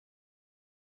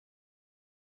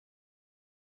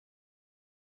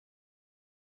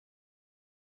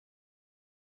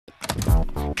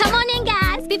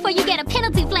before you get a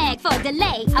penalty flag for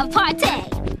delay of partay.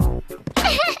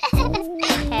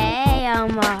 Hey,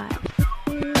 Omar.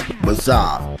 What's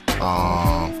up?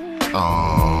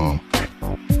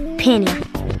 Penny.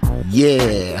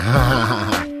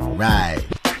 Yeah, right.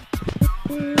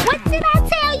 What did I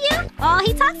tell you? All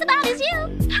he talks about is you.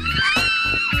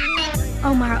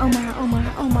 Omar.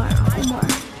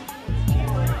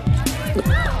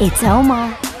 It's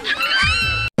Omar.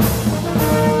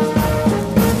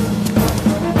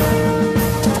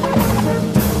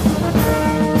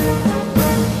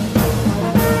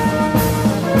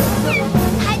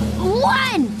 Had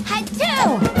one, had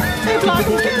two.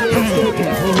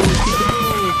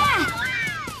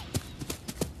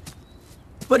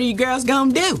 What are you girls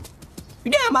gonna do?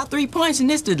 You're down by 3 points and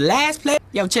this is the last play.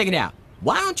 Yo, check it out.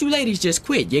 Why don't you ladies just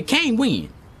quit? You can't win.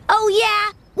 Oh, yeah?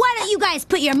 Why don't you guys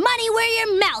put your money where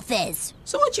your mouth is?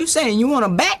 So what you saying? You wanna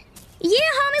bet? Yeah,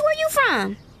 homie, where you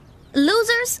from?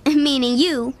 Losers, meaning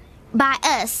you, buy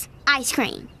us ice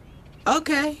cream.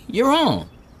 Okay, you're on.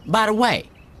 By the way,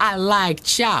 I like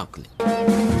chocolate.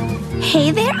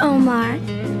 Hey there, Omar.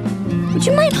 Would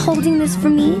you mind holding this for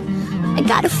me? I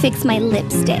gotta fix my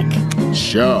lipstick.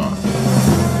 Sure.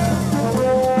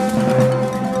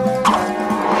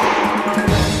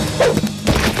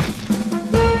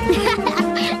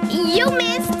 You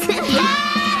missed.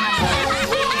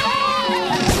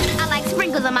 I like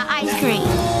sprinkles on my ice cream.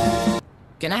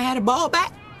 Can I have the ball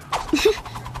back?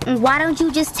 Why don't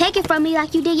you just take it from me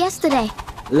like you did yesterday?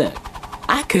 Look,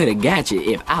 I could've got you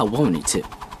if I wanted to.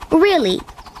 Really?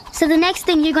 So the next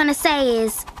thing you're gonna say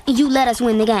is, you let us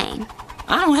win the game.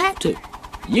 I don't have to.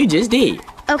 You just did.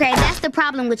 Okay, that's the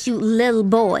problem with you little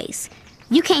boys.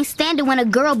 You can't stand it when a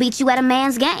girl beats you at a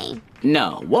man's game.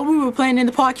 No, what we were playing in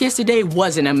the park yesterday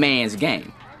wasn't a man's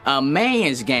game. A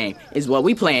man's game is what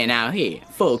we playing out here,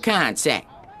 full contact.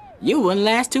 You wouldn't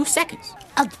last 2 seconds.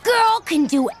 A girl can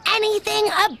do anything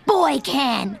a boy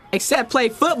can. Except play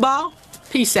football.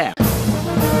 Peace out.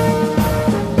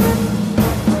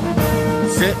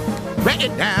 Sit, write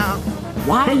it down.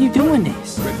 Why are you doing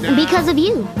this? Because of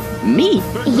you. Me?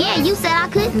 Yeah, you said I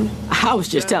couldn't. I was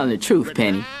just telling the truth,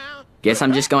 Penny. Guess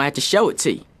I'm just gonna have to show it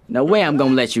to you. No way I'm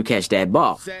gonna let you catch that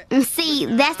ball. See,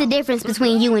 that's the difference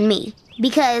between you and me.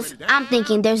 Because I'm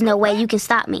thinking there's no way you can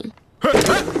stop me.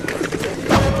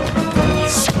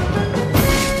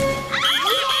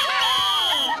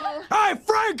 Hey,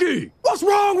 Frankie! What's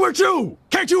wrong with you?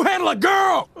 Can't you handle a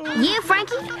girl? Yeah,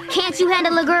 Frankie, can't you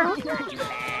handle a girl?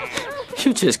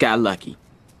 You just got lucky.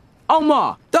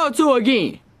 Omar, throw it to her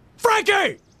again.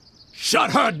 Frankie!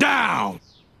 Shut her down!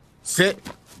 Sit,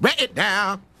 write it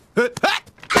down. Yeah,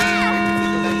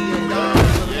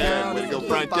 way to go,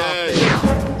 Frankie!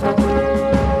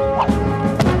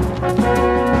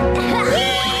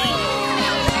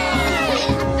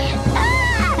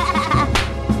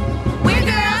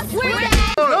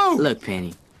 Look,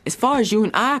 Penny, as far as you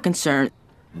and I are concerned,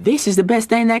 this is the best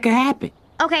thing that could happen.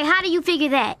 Okay, how do you figure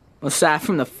that? Aside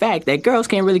from the fact that girls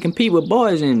can't really compete with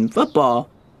boys in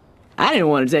football, I didn't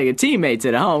want to take a teammate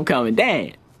to the homecoming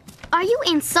dance. Are you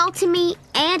insulting me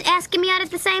and asking me out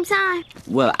at the same time?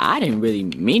 Well, I didn't really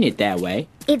mean it that way.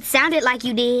 It sounded like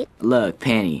you did. Look,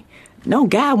 Penny, no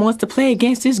guy wants to play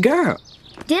against this girl.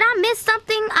 Did I miss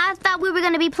something? I thought we were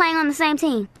going to be playing on the same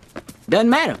team. Doesn't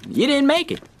matter. You didn't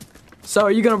make it. So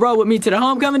are you going to roll with me to the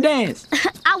homecoming dance?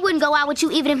 I wouldn't go out with you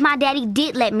even if my daddy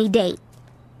did let me date.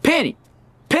 Penny!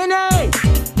 Penny!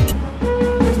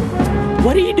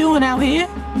 What are you doing out here?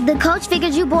 The coach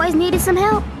figured you boys needed some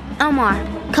help. Omar,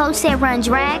 coach said run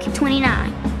drag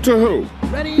 29. To who?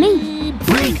 Ready? Me.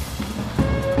 Me.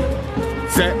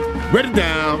 Set, write it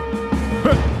down.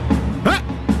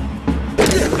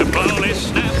 The ball is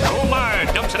snapped. Omar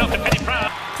dumps it off to Penny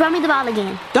Proud. Throw me the ball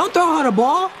again. Don't throw her the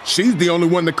ball. She's the only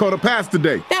one that caught a pass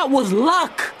today. That was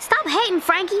luck. Stop hating,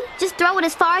 Frankie. Just throw it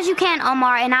as far as you can,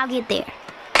 Omar, and I'll get there.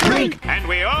 And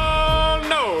we all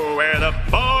know where the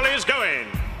ball is going.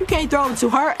 You can't throw it to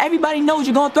her. Everybody knows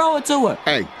you're going to throw it to her.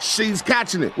 Hey, she's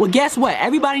catching it. Well, guess what?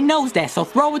 Everybody knows that, so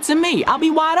throw it to me. I'll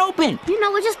be wide open. You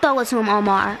know what? Just throw it to him,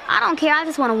 Omar. I don't care. I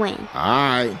just want to win. All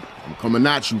right, I'm coming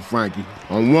at you, Frankie.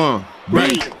 On one,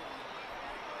 break.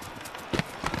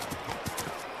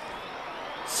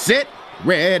 Sit,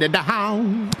 ready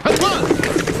down.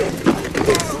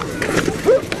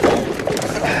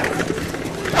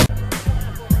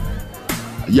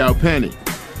 Yo, Penny.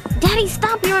 Daddy,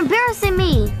 stop. You're embarrassing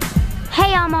me.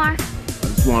 Hey, Omar. I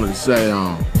just wanted to say,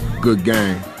 good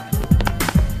game.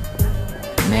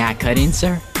 May I cut in,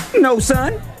 sir? No,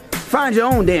 son. Find your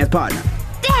own dance partner.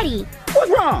 Daddy. What's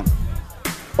wrong?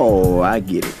 Oh, I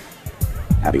get it.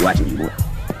 I'll be watching you, boy.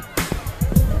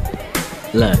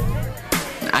 Look,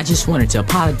 I just wanted to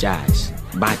apologize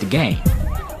about the game.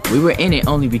 We were in it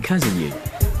only because of you.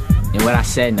 And what I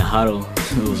said in the huddle,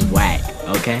 it was whack,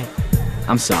 okay?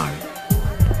 I'm sorry.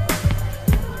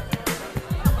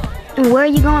 And where are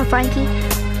you going, Frankie?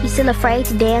 You still afraid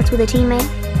to dance with a teammate?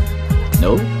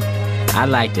 Nope. I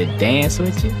like to dance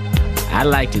with you. I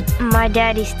like to... My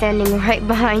daddy's standing right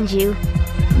behind you.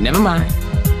 Never mind.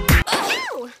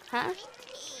 Oh! Huh?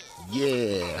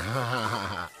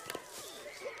 Yeah.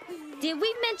 Did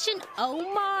we mention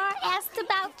Omar asked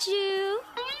about you?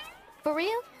 For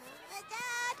real?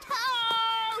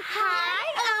 Oh, hi,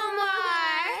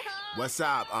 Omar. What's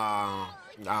up,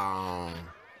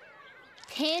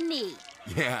 Penny.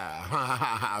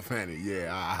 Yeah, Penny,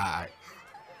 yeah, all right.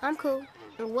 I'm cool.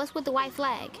 What's with the white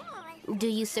flag? Do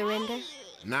you surrender?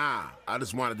 Nah, I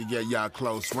just wanted to get y'all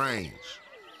close range.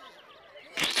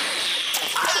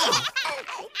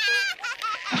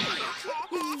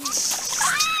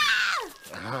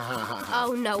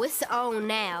 Oh no, it's on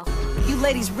now. You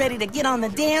ladies ready to get on the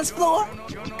dance floor?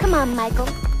 Come on, Michael.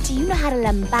 Do you know how to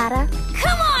lambada?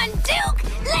 Come on, Duke.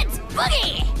 Let's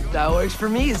boogie. That works for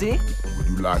me, Z. Would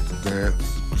you like to dance?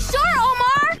 Sure,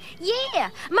 Omar. Yeah,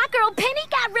 my girl Penny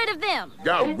got rid of them.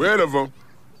 Got rid of them?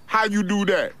 How you do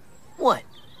that? What?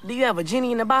 Do you have a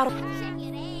genie in the bottle?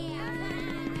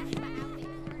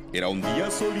 Era un día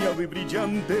soleado y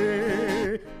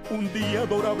brillante, un día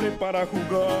adorable para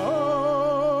jugar.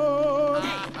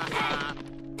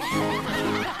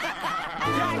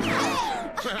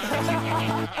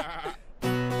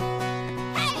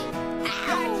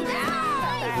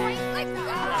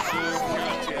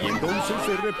 Y entonces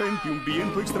de repente un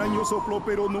viento extraño sopló,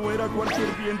 pero no era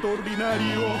cualquier viento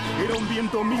ordinario, era un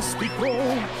viento místico,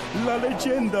 la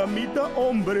leyenda mitad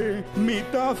hombre,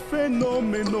 mitad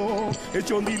fenómeno, es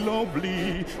Johnny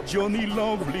Lovely, Johnny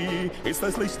Lovely, esta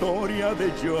es la historia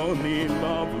de Johnny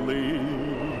Lovely.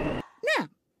 Now,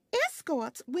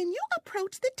 escorts, when you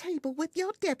approach the table with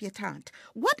your debutante,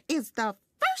 what is the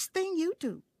first thing you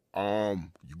do?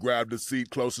 You grab the seat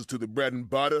closest to the bread and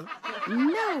butter?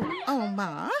 No,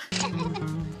 Omar.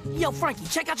 Yo, Frankie,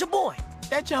 check out your boy.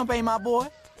 That chump ain't my boy.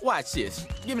 Watch this.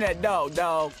 Give me that dog,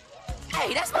 dog.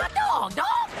 Hey, that's my dog,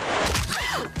 dog.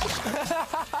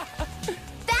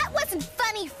 That wasn't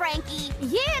funny, Frankie.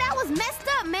 Yeah, that was messed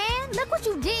up, man. Look what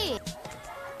you did.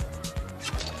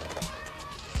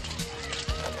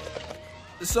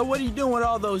 So what are you doing with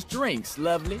all those drinks,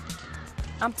 Lovely?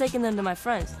 I'm taking them to my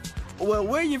friends. Well,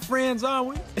 we're your friends, aren't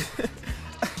we?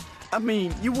 I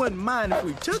mean, you wouldn't mind if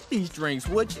we took these drinks,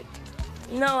 would you?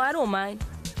 No, I don't mind.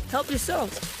 Help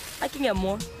yourselves. I can get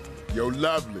more. Yo,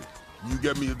 Lovely, you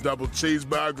get me a double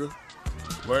cheeseburger,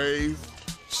 please?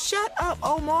 Shut up,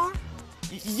 Omar.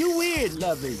 You weird,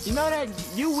 Lovely. You know that?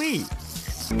 You weird.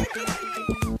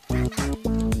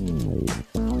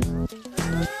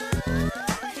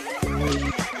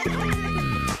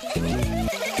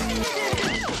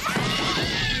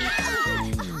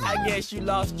 I guess you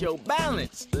lost your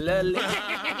balance, Lily.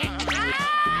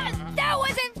 That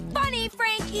wasn't funny,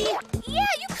 Frankie. Yeah,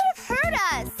 you could have hurt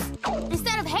us.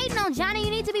 Instead of hating on Johnny,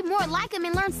 you need to be more like him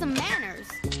and learn some manners.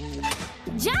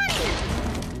 Johnny!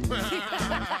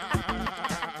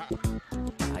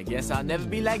 I guess I'll never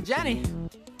be like Johnny.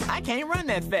 I can't run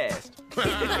that fast.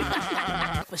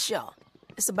 For sure.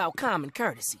 It's about common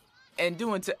courtesy. And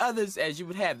doing to others as you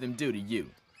would have them do to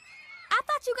you. I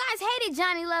thought you guys hated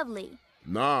Johnny Lovely.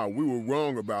 Nah, we were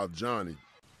wrong about Johnny.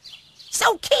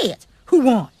 So, kids, who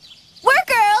won? We're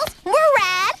girls. We're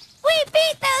rad. We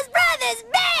beat those brothers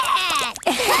bad.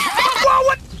 Whoa,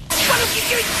 what? What if you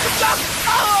get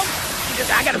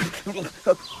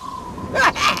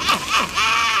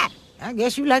I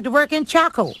guess you like to work in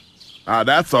charcoal.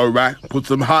 That's all right. Put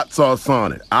some hot sauce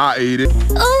on it. I'll eat it.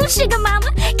 Oh, Sugar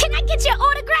Mama, can I get your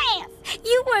autograph?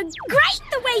 You were great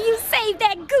the way you saved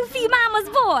that goofy mama's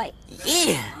boy.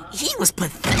 Yeah, he was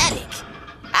pathetic.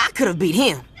 I could have beat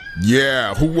him.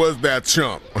 Yeah, who was that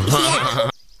chump?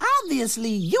 Obviously,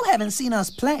 you haven't seen us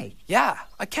play. Yeah,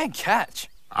 I can't catch.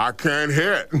 I can't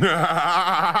hit.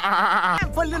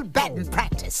 Time for a little batting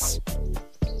practice.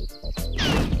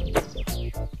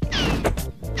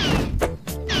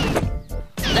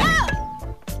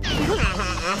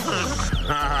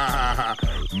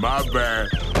 My bad.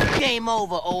 Game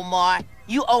over, Omar.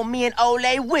 You owe me and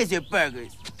Ole Wizard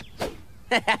Burgers.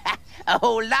 A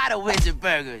whole lot of Wizard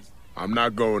Burgers. I'm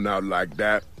not going out like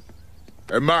that.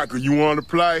 Hey, Michael, you want to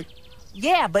play?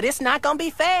 Yeah, but it's not gonna be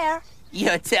fair.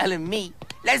 You're telling me.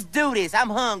 Let's do this. I'm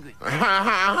hungry. All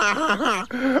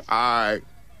right.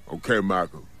 Okay,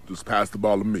 Michael. Just pass the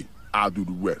ball to me. I'll do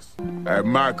the rest. Hey,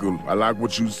 Michael, I like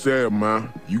what you said, man.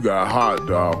 You got heart,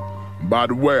 dog. By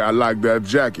the way, I like that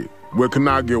jacket. Where can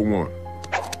I get one?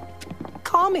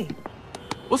 Call me.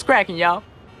 What's cracking, y'all?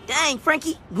 Dang,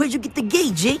 Frankie, where'd you get the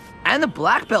gi, G? And the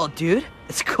black belt, dude.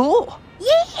 It's cool.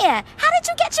 Yeah, how did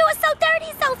you get yours so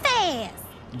dirty so fast?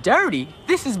 Dirty?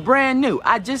 This is brand new.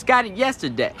 I just got it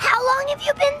yesterday. How long have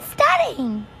you been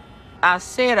studying? I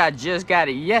said I just got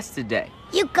it yesterday.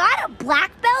 You got a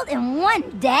black belt in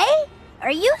one day? Are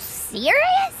you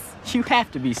serious? You have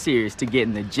to be serious to get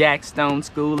in the Jack Stone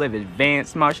School of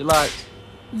Advanced Martial Arts.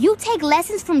 You take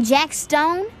lessons from Jack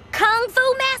Stone? Kung Fu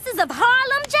Masters of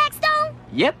Harlem, Jack Stone?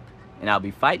 Yep, and I'll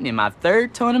be fighting in my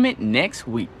 3rd tournament next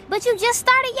week. But you just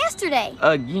started yesterday.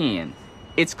 Again,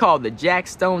 it's called the Jack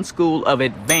Stone School of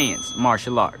Advanced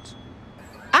Martial Arts.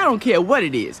 I don't care what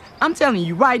it is. I'm telling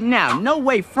you right now, no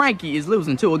way Frankie is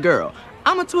losing to a girl.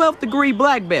 I'm a 12th degree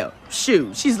black belt.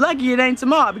 Shoot, she's lucky it ain't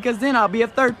tomorrow because then I'll be a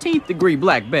 13th degree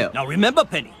black belt. Now remember,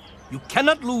 Penny, you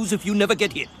cannot lose if you never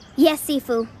get hit. Yes,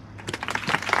 Sifu.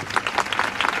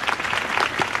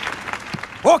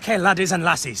 Okay, laddies and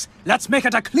lassies, let's make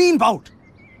it a clean bout.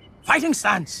 Fighting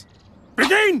stance.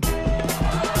 Begin!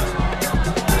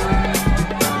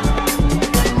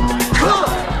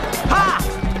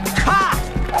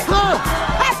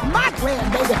 That's my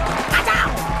grand, baby.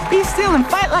 Be still and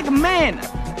fight like a man.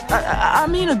 I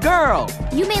mean a girl.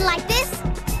 You mean like this?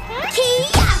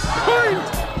 Kia!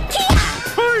 Kia!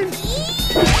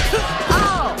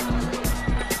 Oh!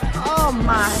 Oh,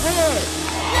 my head.